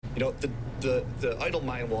The idle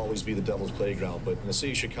mind will always be the devil's playground, but in the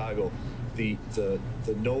city of Chicago, the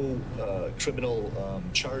no criminal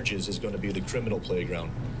charges is going to be the criminal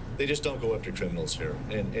playground. They just don't go after criminals here,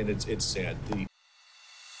 and it's sad.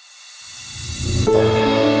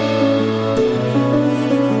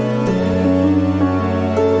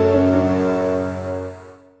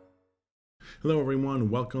 Hello,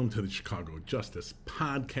 everyone. Welcome to the Chicago Justice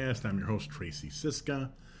Podcast. I'm your host, Tracy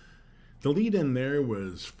Siska. The lead in there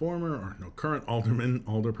was current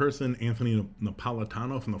alderperson Anthony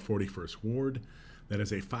Napolitano from the 41st Ward. That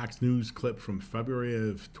is a Fox News clip from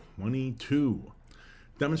February of 22,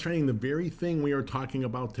 demonstrating the very thing we are talking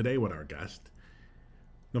about today with our guest.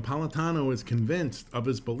 Napolitano is convinced of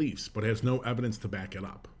his beliefs, but has no evidence to back it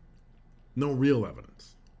up. No real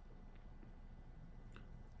evidence.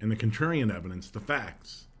 And the contrarian evidence, the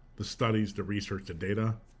facts, the studies, the research, the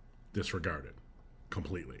data, disregarded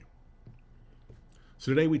completely.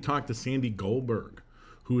 So today we talked to Sandy Goldberg,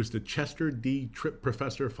 who is the Chester D. Tripp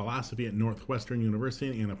Professor of Philosophy at Northwestern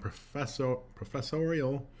University and a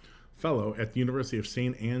professorial fellow at the University of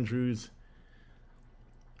St. Andrews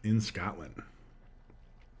in Scotland.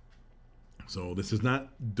 So this is not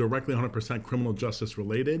directly 100% criminal justice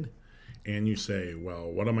related. And you say, well,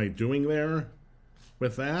 what am I doing there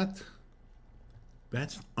with that?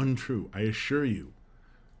 That's untrue. I assure you,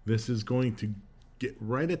 this is going to get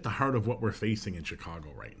right at the heart of what we're facing in Chicago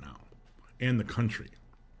right now and the country.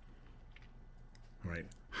 Right?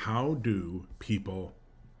 How do people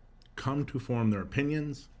come to form their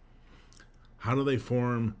opinions? How do they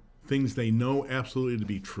form things they know absolutely to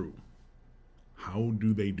be true? How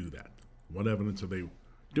do they do that? What evidence are they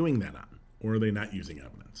doing that on? Or are they not using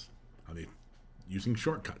evidence? Are they using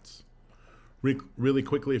shortcuts? Really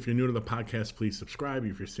quickly, if you're new to the podcast, please subscribe.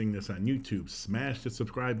 If you're seeing this on YouTube, smash the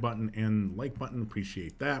subscribe button and like button.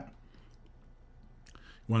 Appreciate that. You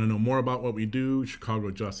want to know more about what we do?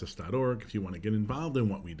 ChicagoJustice.org. If you want to get involved in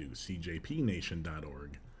what we do,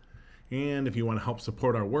 CJPNation.org. And if you want to help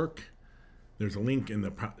support our work, there's a link in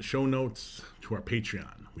the show notes to our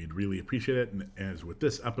Patreon. We'd really appreciate it. And as with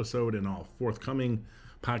this episode and all forthcoming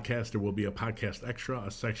podcasts, there will be a podcast extra,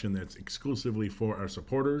 a section that's exclusively for our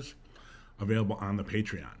supporters, available on the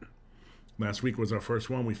Patreon. Last week was our first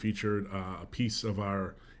one. We featured a piece of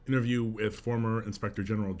our interview with former Inspector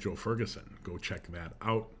General Joe Ferguson. Go check that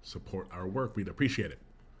out. Support our work. We'd appreciate it.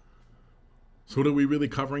 So what are we really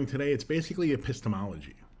covering today? It's basically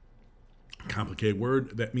epistemology. Complicated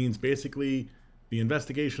word that means basically the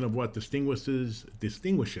investigation of what distinguishes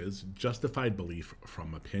justified belief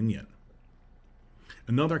from opinion.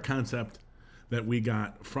 Another concept that we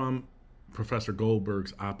got from Professor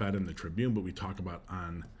Goldberg's op-ed in the Tribune, but we talk about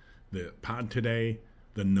on the pod today,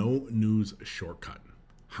 the no news shortcut.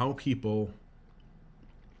 How people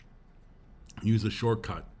use a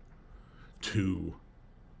shortcut to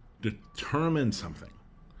determine something,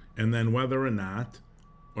 and then whether or not,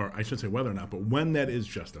 or I should say whether or not, but when that is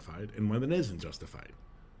justified and when it isn't justified,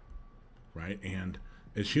 right? And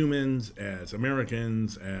as humans, as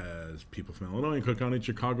Americans, as people from Illinois, Cook County,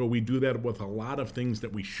 Chicago, we do that with a lot of things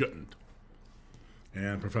that we shouldn't.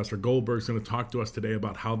 And Professor Goldberg's going to talk to us today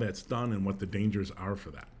about how that's done and what the dangers are for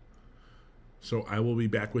that. So I will be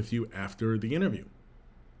back with you after the interview.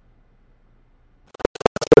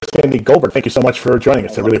 Sandy Goldberg, thank you so much for joining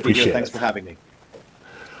us. I really appreciate it. Thanks for having me.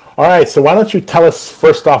 All right, so why don't you tell us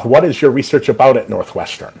first off, what is your research about at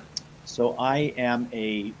Northwestern? So I am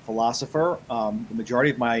a philosopher. The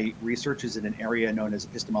majority of my research is in an area known as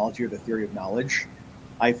epistemology, or the theory of knowledge.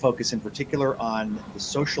 I focus in particular on the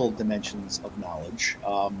social dimensions of knowledge,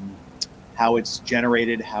 how it's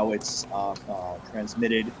generated, how it's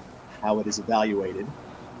transmitted, how it is evaluated.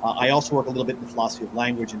 I also work a little bit in the philosophy of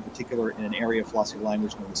language, in particular in an area of philosophy of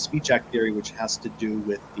language known as speech act theory, which has to do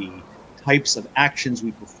with the types of actions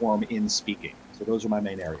we perform in speaking. So those are my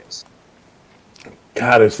main areas.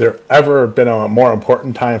 God, has there ever been a more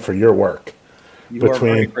important time for your work? You are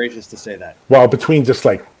very gracious to say that. Well, between just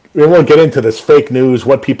like, we won't get into this fake news,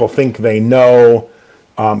 what people think they know,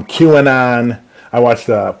 QAnon. I watched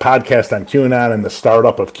a podcast on QAnon and the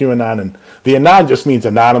startup of QAnon, and the anon just means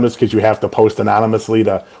anonymous because you have to post anonymously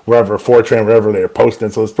to wherever, 4chan, wherever they're posting.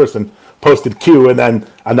 So this person posted Q, and then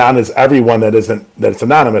anon is everyone that's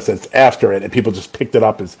anonymous, it's after it, and people just picked it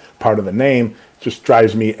up as part of the name. It just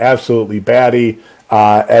drives me absolutely batty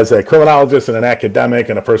as a criminologist and an academic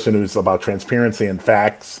and a person who's about transparency and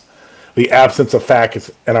facts. The absence of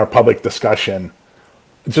facts in our public discussion,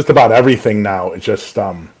 just about everything now, it just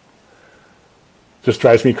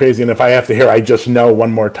drives me crazy. And if I have to hear I just know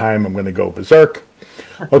one more time, I'm going to go berserk.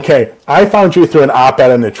 Okay, I found you through an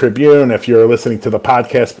op-ed in the Tribune. If you're listening to the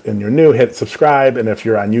podcast and you're new, hit subscribe. And if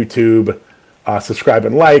you're on YouTube, subscribe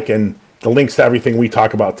and like. And the links to everything we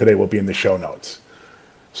talk about today will be in the show notes.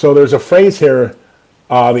 So there's a phrase here,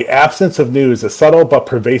 the absence of news, a subtle but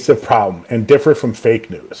pervasive problem, and differ from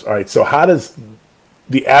fake news. All right, so how does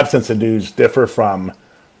the absence of news differ from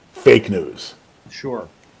fake news? Sure.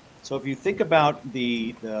 So if you think about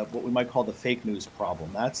the what we might call the fake news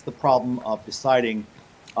problem, that's the problem of deciding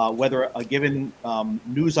whether a given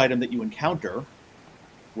news item that you encounter,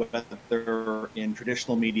 whether in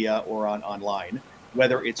traditional media or online,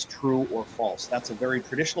 whether it's true or false. That's a very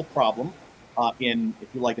traditional problem in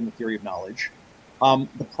the theory of knowledge.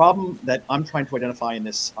 The problem that I'm trying to identify in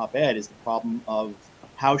this op-ed is the problem of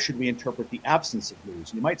how should we interpret the absence of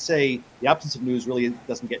news. And you might say the absence of news really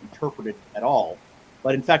doesn't get interpreted at all,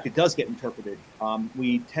 but in fact it does get interpreted.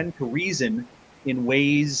 We tend to reason in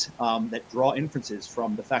ways that draw inferences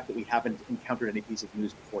from the fact that we haven't encountered any piece of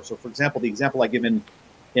news before. So for example, the example I give in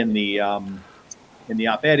the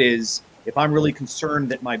op-ed is, if I'm really concerned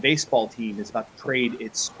that my baseball team is about to trade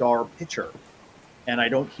its star pitcher and I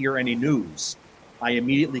don't hear any news, I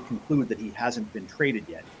immediately conclude that he hasn't been traded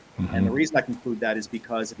yet. Mm-hmm. And the reason I conclude that is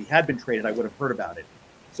because if he had been traded, I would have heard about it.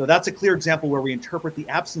 So that's a clear example where we interpret the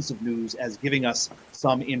absence of news as giving us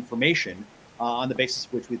some information on the basis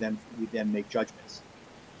of which we then make judgments.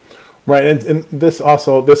 Right, and this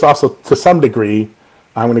also to some degree,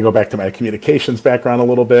 I'm going to go back to my communications background a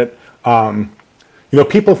little bit.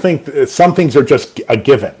 People think that some things are just a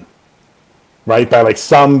given, right? By like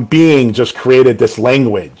some being just created this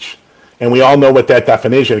language, and we all know what that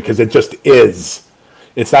definition, because it just is.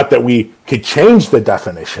 It's not that we could change the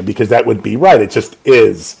definition, because that would be right. It just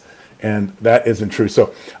is, and that isn't true.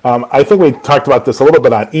 So I think we talked about this a little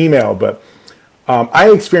bit on email, but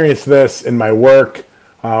I experienced this in my work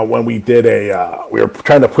when we did we were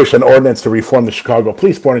trying to push an ordinance to reform the Chicago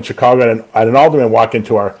Police Board in Chicago, and an alderman walked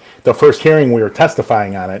into the first hearing. We were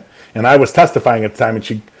testifying on it, and I was testifying at the time, and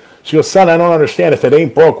she goes, "Son, I don't understand. If it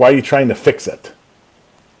ain't broke, why are you trying to fix it?"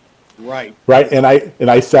 Right. And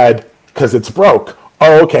I said, "Because it's broke."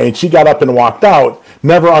 Oh, okay. And she got up and walked out.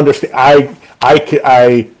 Never understand.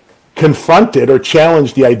 I confronted or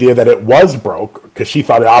challenged the idea that it was broke, because she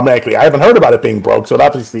thought it automatically. I haven't heard about it being broke, so it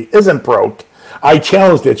obviously isn't broke. I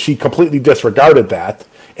challenged it. She completely disregarded that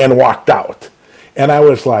and walked out. And I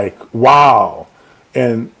was like, wow.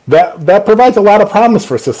 And that provides a lot of problems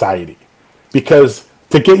for society, because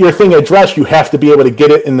to get your thing addressed, you have to be able to get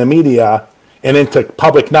it in the media and into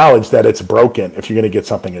public knowledge that it's broken if you're going to get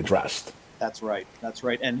something addressed. That's right.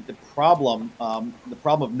 And the problem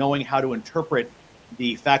of knowing how to interpret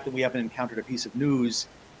the fact that we haven't encountered a piece of news,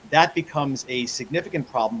 that becomes a significant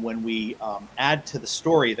problem when we add to the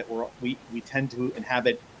story that we tend to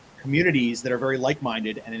inhabit communities that are very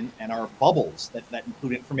like-minded and are bubbles that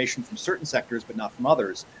include information from certain sectors but not from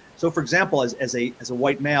others. So, for example, as a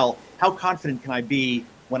white male, how confident can I be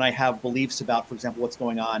when I have beliefs about, for example, what's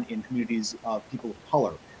going on in communities of people of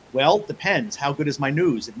color? Well, depends. How good is my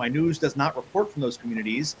news? If my news does not report from those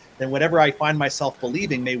communities, then whatever I find myself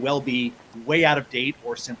believing may well be way out of date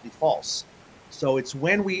or simply false. So it's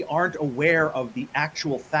when we aren't aware of the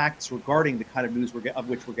actual facts regarding the kind of news of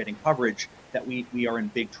which we're getting coverage that we are in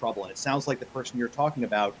big trouble. And it sounds like the person you're talking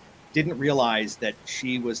about didn't realize that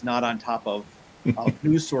she was not on top of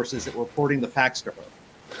news sources that were reporting the facts to her.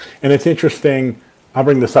 And it's interesting. I'll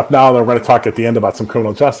bring this up now, and we're going to talk at the end about some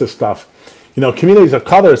criminal justice stuff. Communities of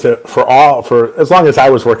colors for as long as I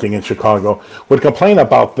was working in Chicago would complain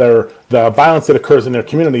about the violence that occurs in their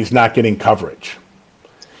communities not getting coverage.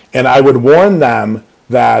 And I would warn them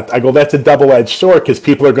that, that's a double-edged sword, because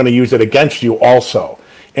people are going to use it against you also.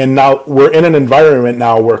 And now we're in an environment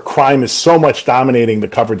now where crime is so much dominating the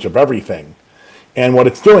coverage of everything. And what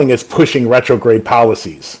it's doing is pushing retrograde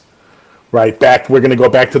policies, right? We're going to go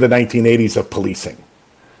back to the 1980s of policing.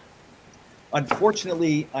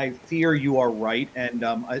 Unfortunately, I fear you are right. And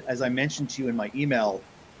as I mentioned to you in my email,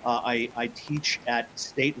 I teach at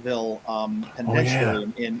Stateville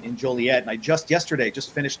Penitentiary in Joliet. And I just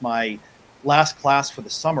finished my last class for the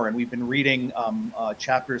summer. And we've been reading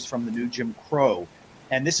chapters from the new Jim Crow.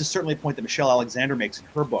 And this is certainly a point that Michelle Alexander makes in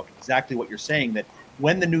her book, exactly what you're saying, that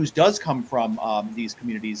when the news does come from these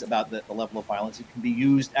communities about the level of violence, it can be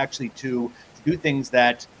used actually to do things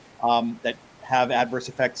that have adverse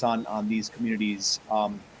effects on these communities,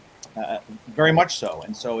 very much so.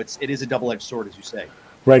 And so it is a double-edged sword, as you say.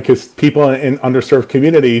 Right, because people in underserved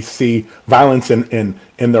communities see violence in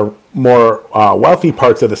the more wealthy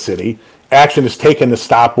parts of the city. Action is taken to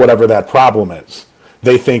stop whatever that problem is.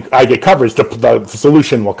 They think, I get coverage, the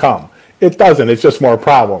solution will come. It doesn't. It's just more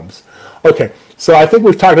problems. Okay, So I think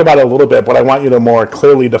we've talked about it a little bit, but I want you to more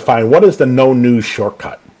clearly define what is the no news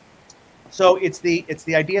shortcut. So it's the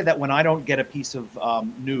idea that when I don't get a piece of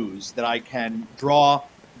news, that I can draw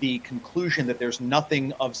the conclusion that there's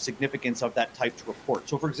nothing of significance of that type to report.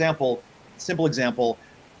 So, for example, simple example,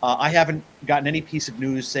 I haven't gotten any piece of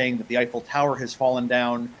news saying that the Eiffel Tower has fallen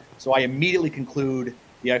down, so I immediately conclude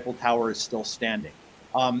the Eiffel Tower is still standing.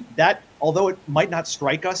 That, although it might not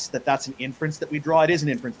strike us that that's an inference that we draw, it is an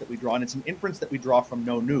inference that we draw, and it's an inference that we draw from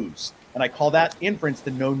no news. And I call that inference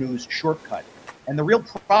the no news shortcut. And the real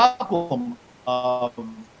problem of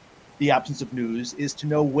the absence of news is to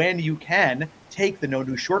know when you can take the no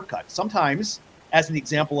news shortcut. Sometimes, as an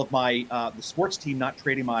example of my the sports team not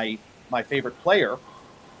trading my favorite player,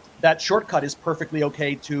 that shortcut is perfectly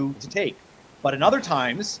okay to take. But in other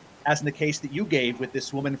times, as in the case that you gave with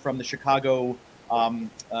this woman from the Chicago, from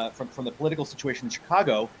the political situation in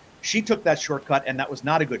Chicago, she took that shortcut, and that was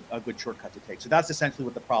not a good shortcut to take. So that's essentially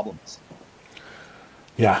what the problem is.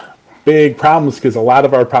 Yeah, big problems, because a lot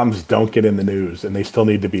of our problems don't get in the news, and they still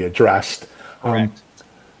need to be addressed. Correct.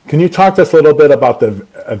 Can you talk to us a little bit about the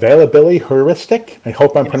availability heuristic? I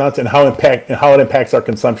hope I'm pronouncing, and how it impacts our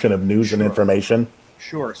consumption of news and information.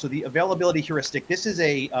 Sure. So the availability heuristic. This is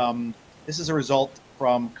a result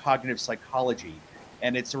from cognitive psychology,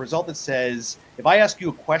 and it's a result that says if I ask you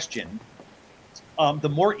a question, the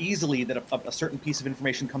more easily that a certain piece of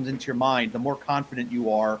information comes into your mind, the more confident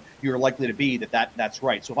you're likely to be that's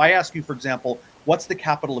right. So if I ask you, for example, what's the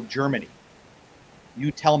capital of Germany? You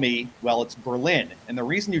tell me, well, it's Berlin. And the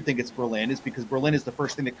reason you think it's Berlin is because Berlin is the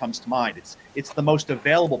first thing that comes to mind. It's the most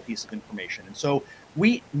available piece of information. And so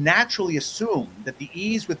we naturally assume that the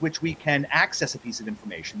ease with which we can access a piece of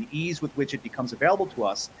information, the ease with which it becomes available to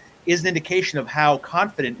us, is an indication of how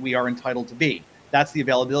confident we are entitled to be. That's the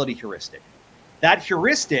availability heuristic. That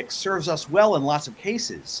heuristic serves us well in lots of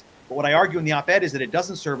cases. But what I argue in the op-ed is that it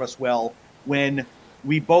doesn't serve us well when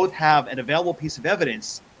we both have an available piece of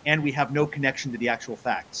evidence and we have no connection to the actual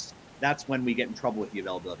facts. That's when we get in trouble with the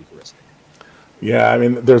availability heuristic. Yeah, I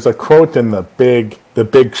mean, there's a quote in the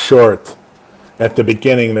Big Short at the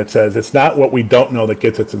beginning that says, "It's not what we don't know that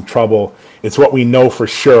gets us in trouble; it's what we know for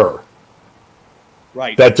sure."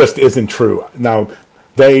 Right. That just isn't true. Now,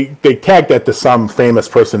 they tagged that to some famous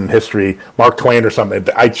person in history, Mark Twain or something.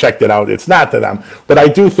 I checked it out. It's not to them, but I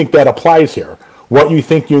do think that applies here. What you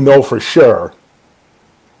think you know for sure,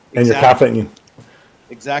 and you're confident.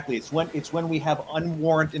 Exactly. It's when we have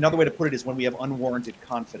unwarranted. Another way to put it is when we have unwarranted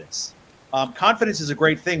confidence. Confidence is a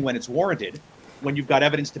great thing when it's warranted, when you've got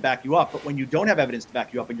evidence to back you up. But when you don't have evidence to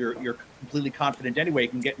back you up and you're completely confident anyway,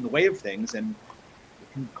 it can get in the way of things and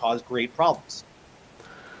it can cause great problems.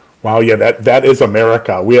 Wow, yeah, that is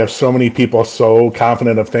America. We have so many people so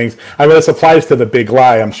confident of things. I mean, this applies to the big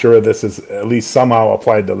lie. I'm sure this is at least somehow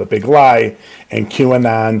applied to the big lie and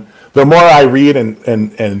QAnon. The more I read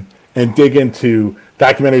and dig into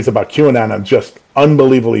documentaries about QAnon, I'm just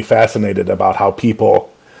unbelievably fascinated about how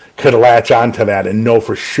people could latch onto that and know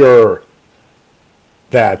for sure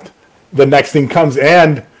that the next thing comes.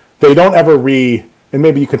 And they don't ever and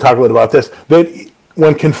maybe you can talk a little about this, that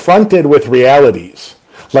when confronted with realities,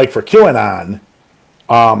 like for QAnon,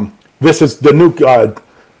 this is the new,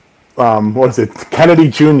 Kennedy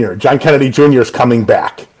Jr., John Kennedy Jr. is coming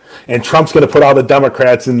back. And Trump's going to put all the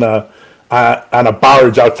Democrats on a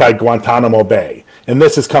barge outside Guantanamo Bay. And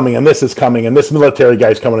this is coming, and this is coming, and this military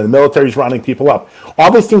guy's coming, and the military's rounding people up. All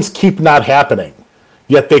these things keep not happening,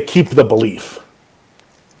 yet they keep the belief.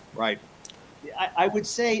 Right. I would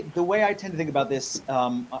say the way I tend to think about this,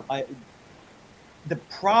 the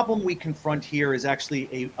problem we confront here is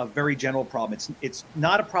actually a very general problem. It's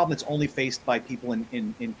not a problem that's only faced by people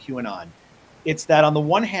in QAnon. It's that on the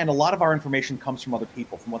one hand, a lot of our information comes from other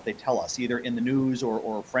people, from what they tell us, either in the news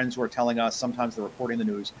or friends who are telling us. Sometimes they're reporting the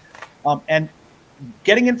news. And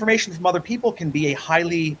getting information from other people can be a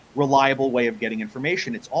highly reliable way of getting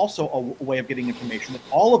information. It's also a way of getting information that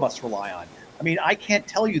all of us rely on. I mean, I can't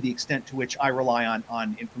tell you the extent to which I rely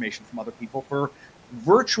on information from other people for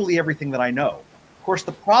virtually everything that I know. Of course,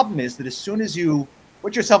 the problem is that as soon as you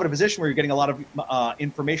put yourself in a position where you're getting a lot of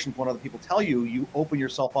information from what other people tell you, you open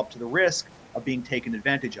yourself up to the risk of being taken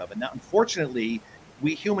advantage of. And that, unfortunately,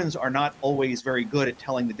 we humans are not always very good at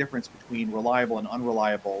telling the difference between reliable and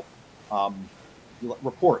unreliable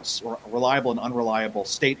reports, or reliable and unreliable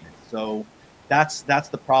statements. So that's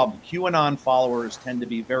the problem. QAnon followers tend to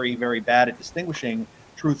be very, very bad at distinguishing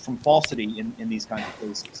truth from falsity in these kinds of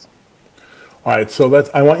cases. All right, so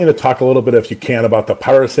I want you to talk a little bit, if you can, about the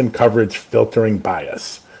partisan coverage filtering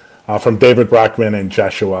bias from David Brockman and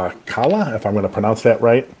Joshua Kalla, if I'm going to pronounce that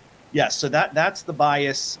right. Yes, so that's the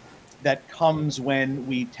bias that comes when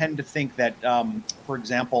we tend to think that, for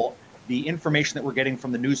example, the information that we're getting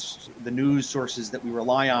from the news sources that we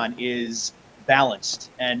rely on is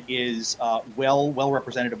balanced and is well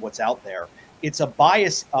representative of what's out there. It's a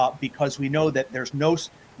bias because we know that there's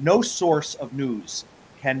no source of news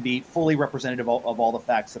can be fully representative of all the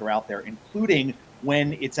facts that are out there, including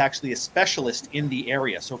when it's actually a specialist in the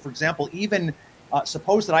area. So, for example, even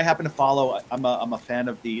suppose that I happen to follow, I'm a fan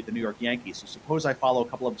of the New York Yankees. So suppose I follow a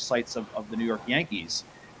couple of sites of the New York Yankees.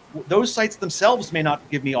 Those sites themselves may not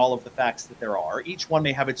give me all of the facts that there are. Each one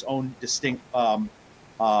may have its own distinct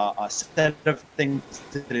set of things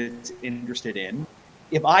that it's interested in.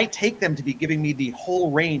 If I take them to be giving me the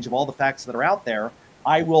whole range of all the facts that are out there,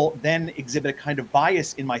 I will then exhibit a kind of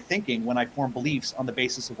bias in my thinking when I form beliefs on the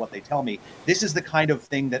basis of what they tell me. This is the kind of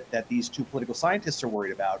thing that these two political scientists are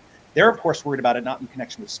worried about. They're, of course, worried about it not in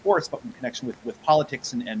connection with sports, but in connection with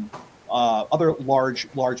politics and other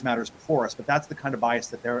large matters before us. But that's the kind of bias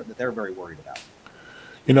that they're very worried about.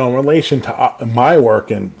 In relation to my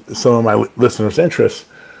work and some of my listeners' interests,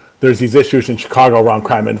 there's these issues in Chicago around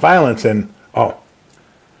crime and violence, and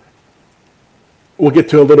we'll get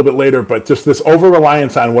to a little bit later, but just this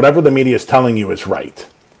over-reliance on whatever the media is telling you is right.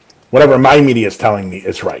 Whatever my media is telling me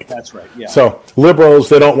is right. That's right, yeah. So liberals,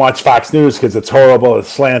 they don't watch Fox News because it's horrible, it's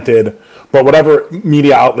slanted, but whatever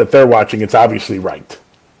media outlet they're watching, it's obviously right.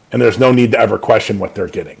 And there's no need to ever question what they're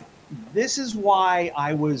getting. This is why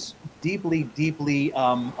I was deeply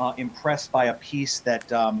impressed by a piece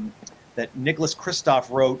that Nicholas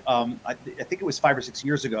Kristof wrote, I think it was 5 or 6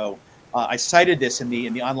 years ago. I cited this in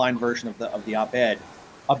the online version of the op-ed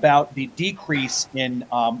about the decrease in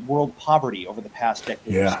world poverty over the past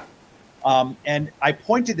decade. Yeah. And I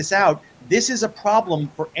pointed this out. This is a problem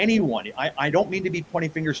for anyone. I don't mean to be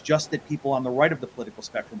pointing fingers just at people on the right of the political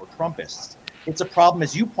spectrum or Trumpists. It's a problem,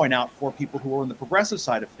 as you point out, for people who are on the progressive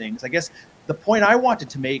side of things. I guess the point I wanted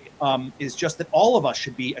to make is just that all of us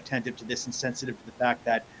should be attentive to this and sensitive to the fact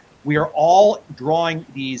that we are all drawing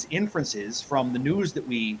these inferences from the news that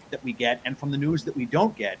we get and from the news that we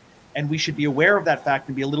don't get. And we should be aware of that fact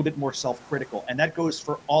and be a little bit more self-critical. And that goes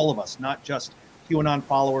for all of us, not just QAnon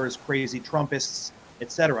followers, crazy Trumpists,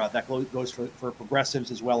 etc. That goes for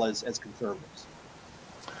progressives as well as conservatives.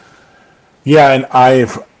 Yeah, and I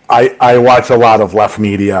watch a lot of left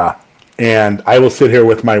media, and I will sit here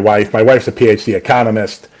with my wife. My wife's a PhD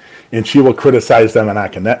economist, and she will criticize them on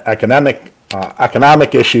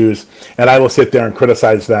economic issues, and I will sit there and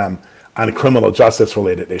criticize them on criminal justice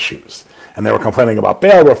related issues. And they were complaining about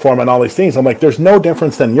bail reform and all these things. I'm like, there's no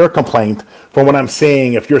difference than your complaint from what I'm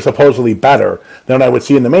saying if you're supposedly better than I would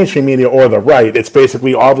see in the mainstream media or the right. It's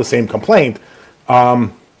basically all the same complaint.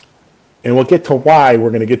 And we'll get to why we're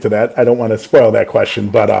going to get to that. I don't want to spoil that question,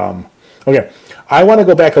 but okay. I want to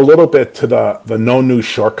go back a little bit to the no news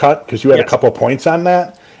shortcut, because you had a couple of points on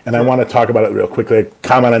that, and I want to talk about it real quickly,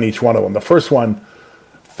 comment on each one of them. The first one,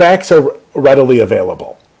 facts are readily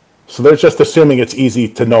available. So they're just assuming it's easy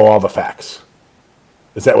to know all the facts.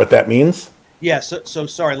 Is that what that means? Yeah. So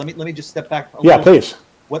sorry. Let me just step back. Yeah, please.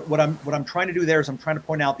 What I'm trying to do there is I'm trying to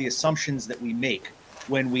point out the assumptions that we make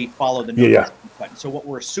when we follow the news. So what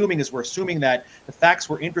we're assuming that the facts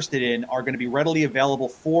we're interested in are going to be readily available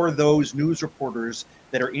for those news reporters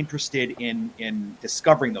that are interested in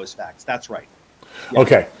discovering those facts. That's right. Yeah.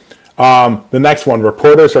 Okay. The next one,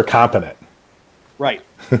 reporters are competent. Right.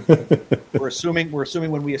 We're assuming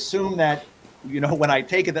when we assume that, when I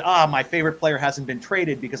take it that, my favorite player hasn't been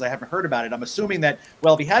traded because I haven't heard about it, I'm assuming that,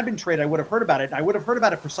 well, if he had been traded, I would have heard about it. And I would have heard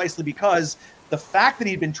about it precisely because the fact that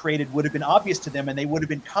he'd been traded would have been obvious to them and they would have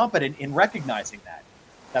been competent in recognizing that.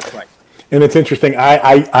 That's right. And it's interesting.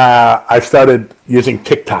 I started using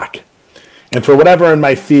TikTok. And for whatever in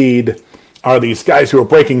my feed are these guys who are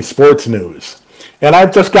breaking sports news. And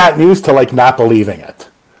I've just gotten used to not believing it.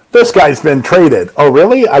 This guy's been traded. Oh,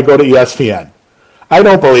 really? I go to ESPN. I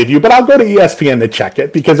don't believe you, but I'll go to ESPN to check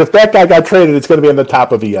it, because if that guy got traded, it's going to be on the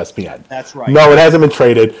top of ESPN. That's right. No, it hasn't been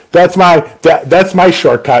traded. That's my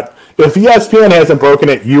shortcut. If ESPN hasn't broken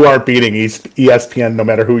it, you aren't beating ESPN, no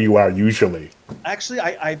matter who you are, usually. Actually,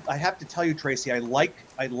 I have to tell you, Tracy, I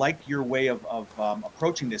like your way of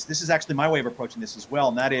approaching this. This is actually my way of approaching this as well,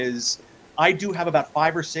 and that is, I do have about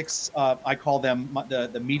 5 or 6. I call them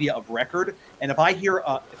the media of record. And if I hear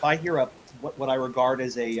what I regard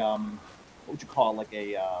as a what would you call it,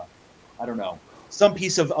 I don't know, some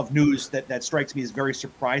piece of news that strikes me as very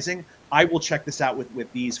surprising, I will check this out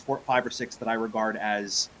with these 5 or 6 that I regard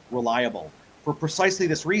as reliable for precisely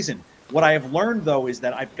this reason. What I have learned, though, is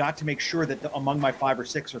that I've got to make sure that among my 5 or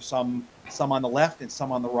 6 are some on the left and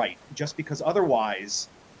some on the right, just because otherwise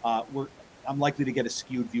I'm likely to get a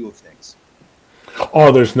skewed view of things.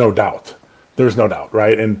 Oh, there's no doubt. There's no doubt,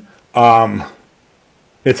 right? And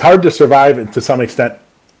it's hard to survive to some extent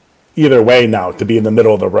either way now, to be in the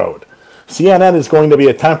middle of the road. CNN is going to be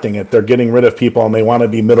attempting it. They're getting rid of people and they want to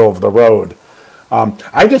be middle of the road.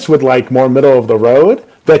 I just would like more middle of the road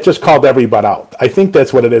that just called everybody out. I think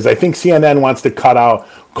that's what it is. I think CNN wants to call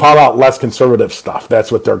out less conservative stuff.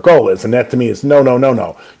 That's what their goal is. And that to me is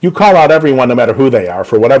no. You call out everyone no matter who they are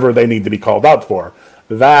for whatever they need to be called out for.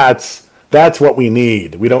 That's what we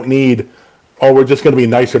need. We don't need, we're just going to be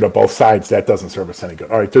nicer to both sides. That doesn't serve us any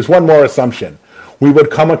good. All right, there's one more assumption. We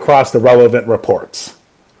would come across the relevant reports.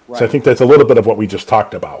 Right. So I think that's a little bit of what we just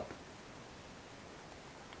talked about.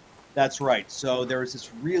 That's right. So there was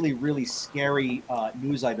this really, really scary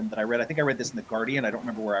news item that I read. I think I read this in The Guardian. I don't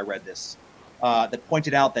remember where I read this. That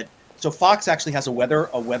pointed out that, so Fox actually has a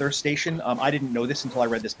weather station. I didn't know this until I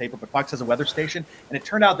read this paper, but Fox has a weather station. And it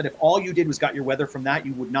turned out that if all you did was got your weather from that,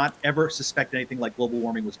 you would not ever suspect anything like global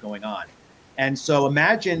warming was going on. And so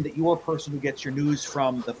imagine that you're a person who gets your news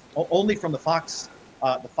from only from the Fox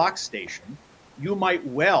station. You might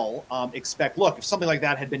well expect, look, if something like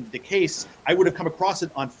that had been the case, I would have come across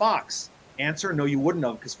it on Fox. Answer, no, you wouldn't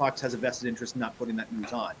have, because Fox has a vested interest in not putting that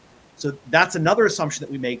news on. So that's another assumption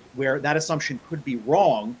that we make, where that assumption could be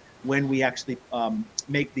wrong when we actually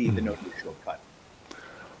make the no news shortcut.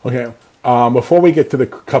 Okay. Before we get to the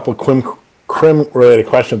couple of crim-related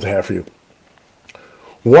questions I have for you,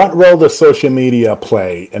 what role does social media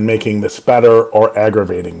play in making this better or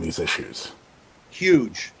aggravating these issues?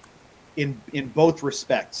 Huge, in both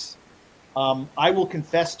respects. I will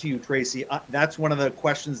confess to you, Tracy, that's one of the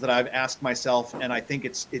questions that I've asked myself, and I think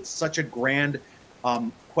it's such a grand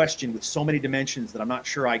question with so many dimensions that I'm not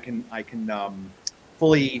sure I can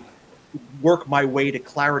fully work my way to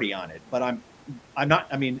clarity on it. But I'm not.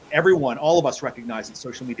 I mean, all of us recognize that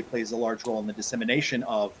social media plays a large role in the dissemination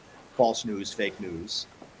of false news, fake news.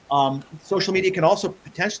 Social media can also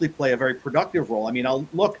potentially play a very productive role. I mean,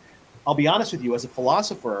 I'll be honest with you, as a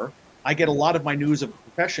philosopher, I get a lot of my news of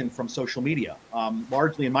profession from social media,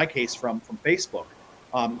 largely in my case from Facebook.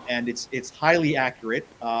 And it's highly accurate,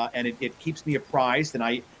 and it keeps me apprised, and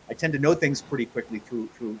I tend to know things pretty quickly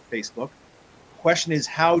through Facebook. Question is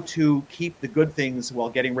how to keep the good things while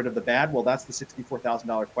getting rid of the bad. Well, that's the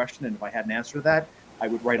 $64,000 question, and if I had an answer to that, I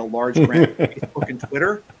would write a large grant on Facebook and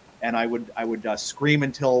Twitter, and I would scream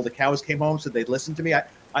until the cows came home so they'd listen to me.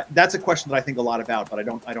 That's a question that I think a lot about, but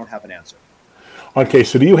I don't have an answer. Okay,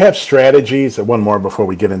 so do you have strategies? One more before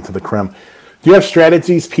we get into the crim. Do you have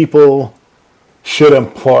strategies people should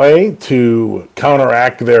employ to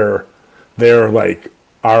counteract their like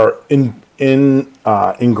are ingrained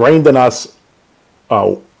in us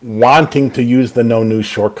wanting to use the no news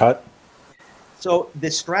shortcut? So the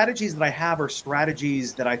strategies that I have are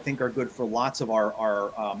strategies that I think are good for lots of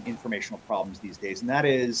our informational problems these days, and that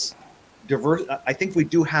is diverse. I think we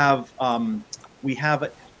do have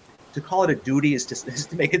to call it a duty is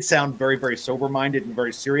to make it sound very, very sober-minded and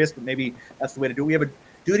very serious, but maybe that's the way to do it. We have a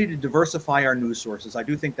duty to diversify our news sources. I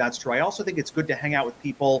do think that's true. I also think it's good to hang out with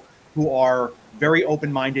people who are very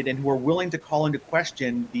open-minded and who are willing to call into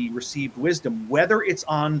question the received wisdom, whether it's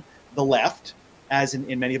on the left, as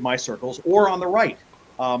in many of my circles, or on the right.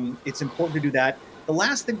 It's important to do that. The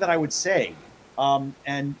last thing that I would say,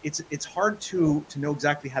 and it's hard to know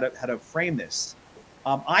exactly how to frame this.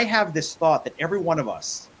 I have this thought that every one of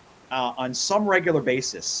us, on some regular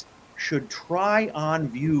basis, should try on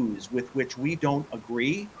views with which we don't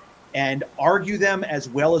agree and argue them as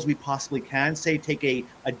well as we possibly can. Say, take a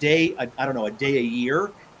day a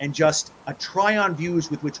year, and just try on views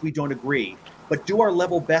with which we don't agree, but do our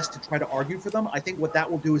level best to try to argue for them. I think what that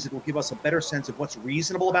will do is it will give us a better sense of what's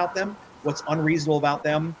reasonable about them, what's unreasonable about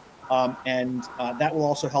them, and that will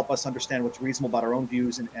also help us understand what's reasonable about our own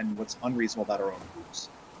views and what's unreasonable about our own views.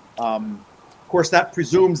 Of course, that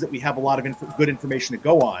presumes that we have a lot of good information to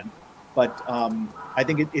go on, but I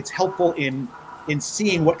think it's helpful in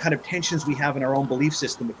seeing what kind of tensions we have in our own belief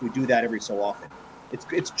system if we do that every so often.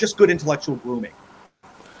 It's just good intellectual grooming.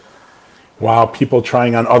 Wow, people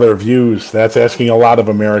trying on other views. That's asking a lot of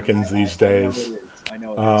Americans these days. I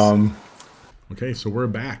know it is. Okay, so we're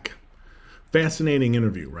back. Fascinating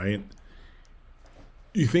interview, right?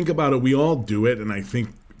 You think about it, we all do it, and I think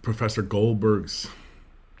Professor Goldberg's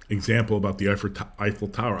example about the Eiffel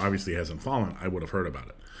Tower obviously hasn't fallen. I would have heard about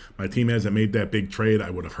it. My team hasn't made that big trade. I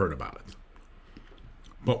would have heard about it.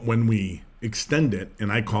 But when we extend it,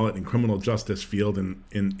 and I call it in criminal justice field, in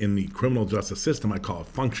the criminal justice system, I call it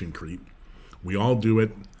function creep. We all do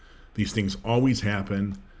it. These things always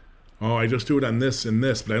happen. Oh, I just do it on this and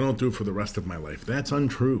this, but I don't do it for the rest of my life. That's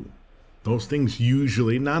untrue. Those things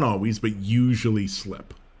usually, not always, but usually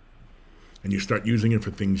slip. and you start using it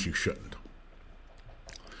for things you shouldn't.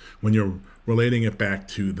 When you're relating it back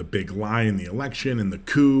to the big lie in the election and the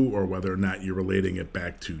coup, or whether or not you're relating it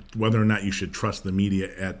back to whether or not you should trust the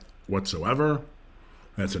media at whatsoever,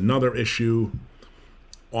 that's another issue.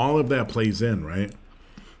 All of that plays in, right?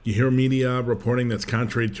 You hear media reporting that's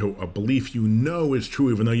contrary to a belief you know is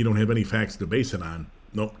true, even though you don't have any facts to base it on.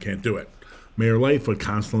 Nope, can't do it. Mayor Lightfoot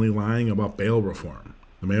constantly lying about bail reform.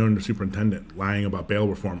 The mayor and the superintendent lying about bail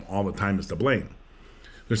reform all the time is to blame.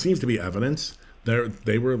 There seems to be evidence that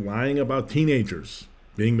they were lying about teenagers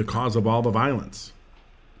being the cause of all the violence.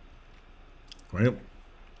 Right?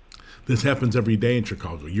 This happens every day in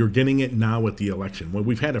Chicago. You're getting it now with the election. Well,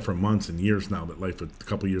 we've had it for months and years now that a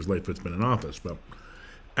couple of years Lightfoot's been in office. But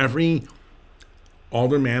every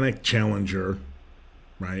aldermanic challenger,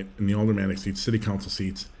 right, in the aldermanic seats, city council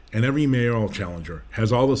seats, and every mayoral challenger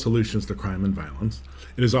has all the solutions to crime and violence.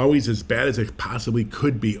 It is always as bad as it possibly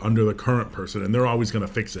could be under the current person, and they're always going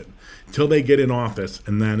to fix it until they get in office,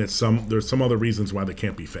 and then there's some other reasons why they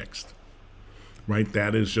can't be fixed. Right?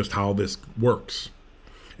 That is just how this works.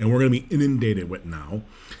 And we're going to be inundated with now.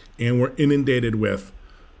 And we're inundated with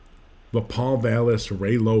the Paul Vallis,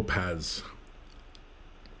 Ray Lopez,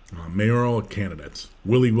 mayoral candidates.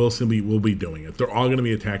 Willie Wilson will be doing it. They're all going to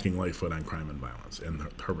be attacking Lightfoot on crime and violence and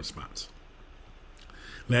her response.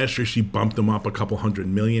 Last year, she bumped them up $200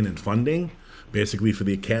 million in funding, basically for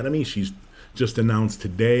the academy. She's just announced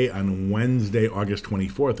today on Wednesday, August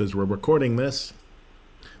 24th, as we're recording this,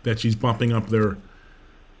 that she's bumping up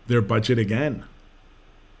their budget again.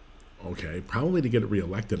 Okay, probably to get it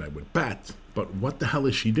reelected, I would bet. But what the hell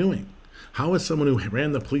is she doing? How is someone who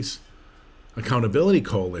ran the Police Accountability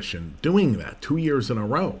Coalition doing that 2 years in a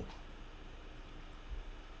row?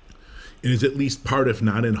 It is at least part, if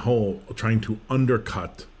not in whole, trying to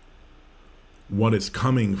undercut what is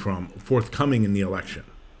forthcoming in the election.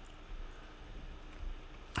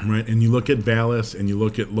 Right? And you look at Vallis and you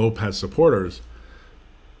look at Lopez supporters,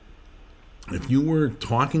 if you were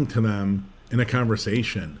talking to them in a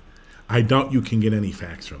conversation, I doubt you can get any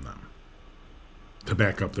facts from them to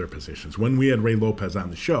back up their positions. When we had Ray Lopez on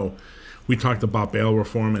the show, we talked about bail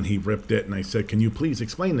reform and he ripped it, and I said, can you please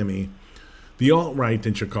explain to me, the alt-right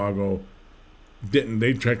in Chicago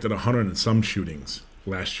they tracked at 100 and some shootings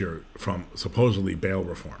last year from supposedly bail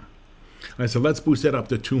reform. And I said, let's boost that up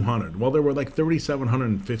to 200. Well, there were like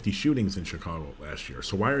 3,750 shootings in Chicago last year.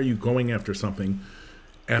 So why are you going after something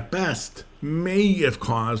at best may have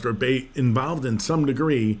caused or be involved in some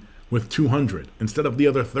degree with 200 instead of the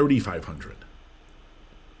other 3,500?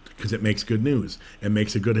 Because it makes good news. It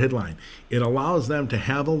makes a good headline. It allows them to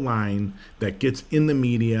have a line that gets in the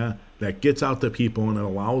media, that gets out to people, and it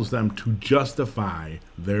allows them to justify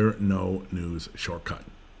their no news shortcut.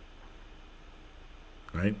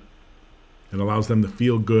 Right? It allows them to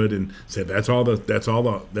feel good and say, that's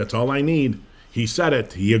all I need. He said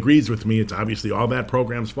it. He agrees with me. It's obviously all that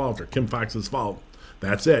program's fault or Kim Foxx's fault.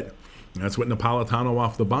 That's it. And that's what Napolitano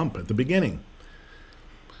off the bump at the beginning.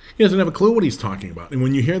 He doesn't have a clue what he's talking about. And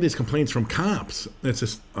when you hear these complaints from cops, it's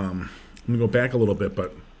just, I'm going to go back a little bit,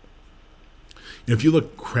 but if you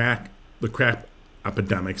look the crack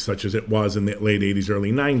epidemic, such as it was in the late 80s,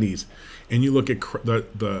 early 90s, and you look at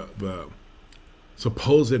the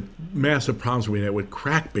supposed massive problems we had with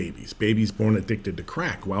crack babies born addicted to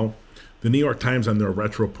crack, well, the New York Times on their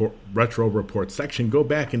retro report section, go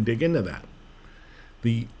back and dig into that.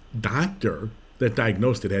 The doctor that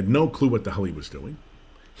diagnosed it had no clue what the hell he was doing.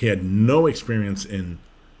 He had no experience in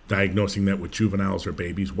diagnosing that with juveniles or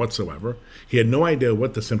babies whatsoever. He had no idea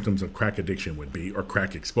what the symptoms of crack addiction would be or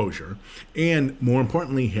crack exposure. And more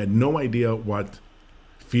importantly, he had no idea what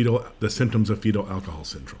the symptoms of fetal alcohol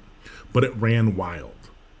syndrome. But it ran wild,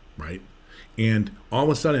 right? And all of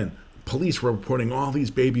a sudden, police were reporting all these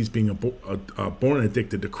babies being born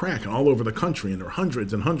addicted to crack all over the country, and there were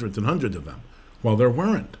hundreds and hundreds and hundreds of them. Well, there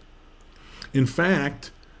weren't. In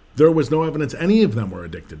fact, there was no evidence any of them were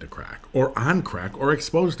addicted to crack or on crack or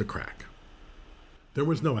exposed to crack. There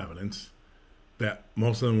was no evidence that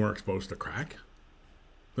most of them were exposed to crack.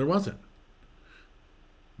 There wasn't.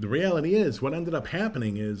 The reality is, what ended up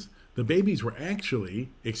happening is the babies were actually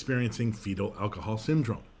experiencing fetal alcohol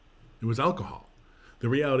syndrome. It was alcohol. The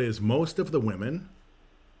reality is most of the women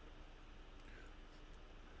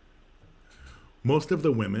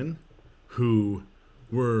who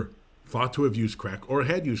were thought to have used crack or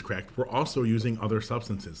had used crack were also using other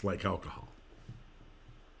substances like alcohol.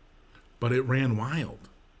 But it ran wild.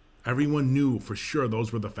 Everyone knew for sure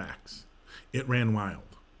those were the facts. It ran wild.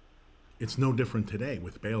 It's no different today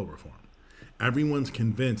with bail reform. Everyone's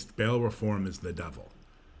convinced bail reform is the devil,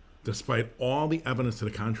 despite all the evidence to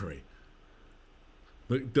the contrary.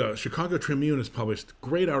 The Chicago Tribune has published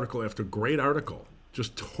great article after great article,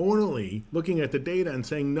 just totally looking at the data and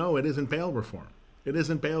saying, no, it isn't bail reform. It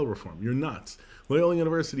isn't bail reform. You're nuts. Loyola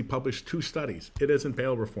University published 2 studies. It isn't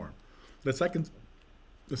bail reform. The second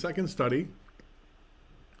study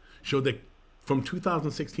showed that from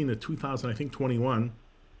 2016 to 2021,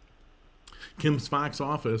 Kim Foxx's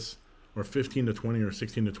office, or 15 to 20 or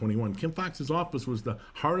 16 to 21, Kim Foxx's office was the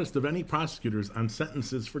hardest of any prosecutors on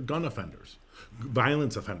sentences for gun offenders,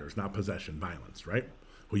 violence offenders, not possession, violence, right?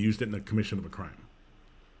 Who used it in the commission of a crime.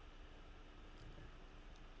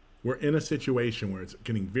 We're in a situation where it's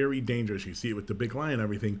getting very dangerous. You see it with the big lie and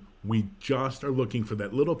everything. We just are looking for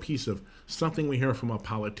that little piece of something we hear from a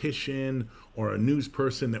politician or a news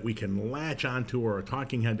person that we can latch onto, or a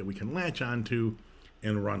talking head that we can latch onto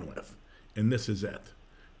and run with. And this is it.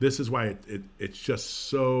 This is why it's just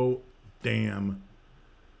so damn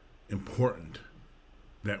important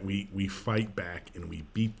that we fight back and we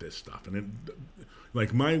beat this stuff. And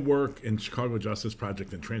like my work in Chicago Justice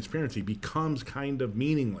Project and transparency becomes kind of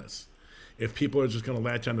meaningless if people are just going to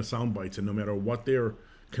latch on to sound bites, and no matter what they're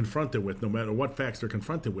confronted with, no matter what facts they're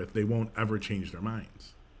confronted with, they won't ever change their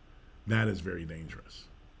minds. That is very dangerous.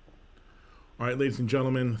 All right, ladies and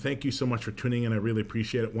gentlemen, thank you so much for tuning in. I really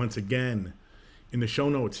appreciate it. Once again, in the show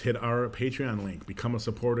notes, hit our Patreon link. Become a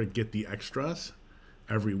supporter, get the extras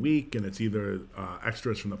every week, and it's either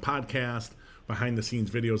extras from the podcast,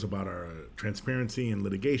 behind-the-scenes videos about our transparency and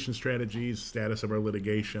litigation strategies, status of our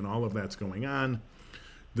litigation, all of that's going on.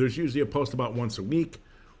 There's usually a post about once a week.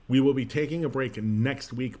 We will be taking a break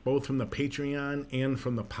next week, both from the Patreon and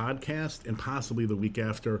from the podcast, and possibly the week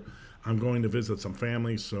after. I'm going to visit some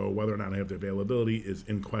family, so whether or not I have the availability is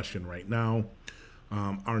in question right now.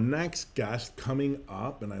 Our next guest coming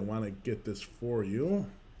up, and I want to get this for you.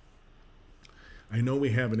 I know we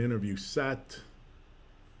have an interview set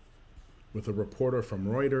with a reporter from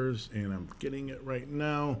Reuters, and I'm getting it right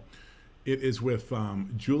now. It is with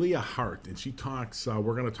Julia Hart, and she talks,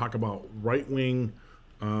 we're going to talk about right-wing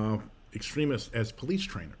extremists as police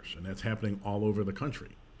trainers, and that's happening all over the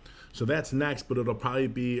country. So that's next, but it'll probably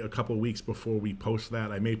be a couple of weeks before we post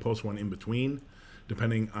that. I may post one in between,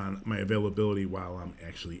 depending on my availability while I'm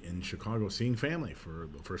actually in Chicago seeing family for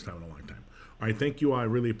the first time in a long time. All right, thank you all. I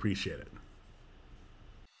really appreciate it.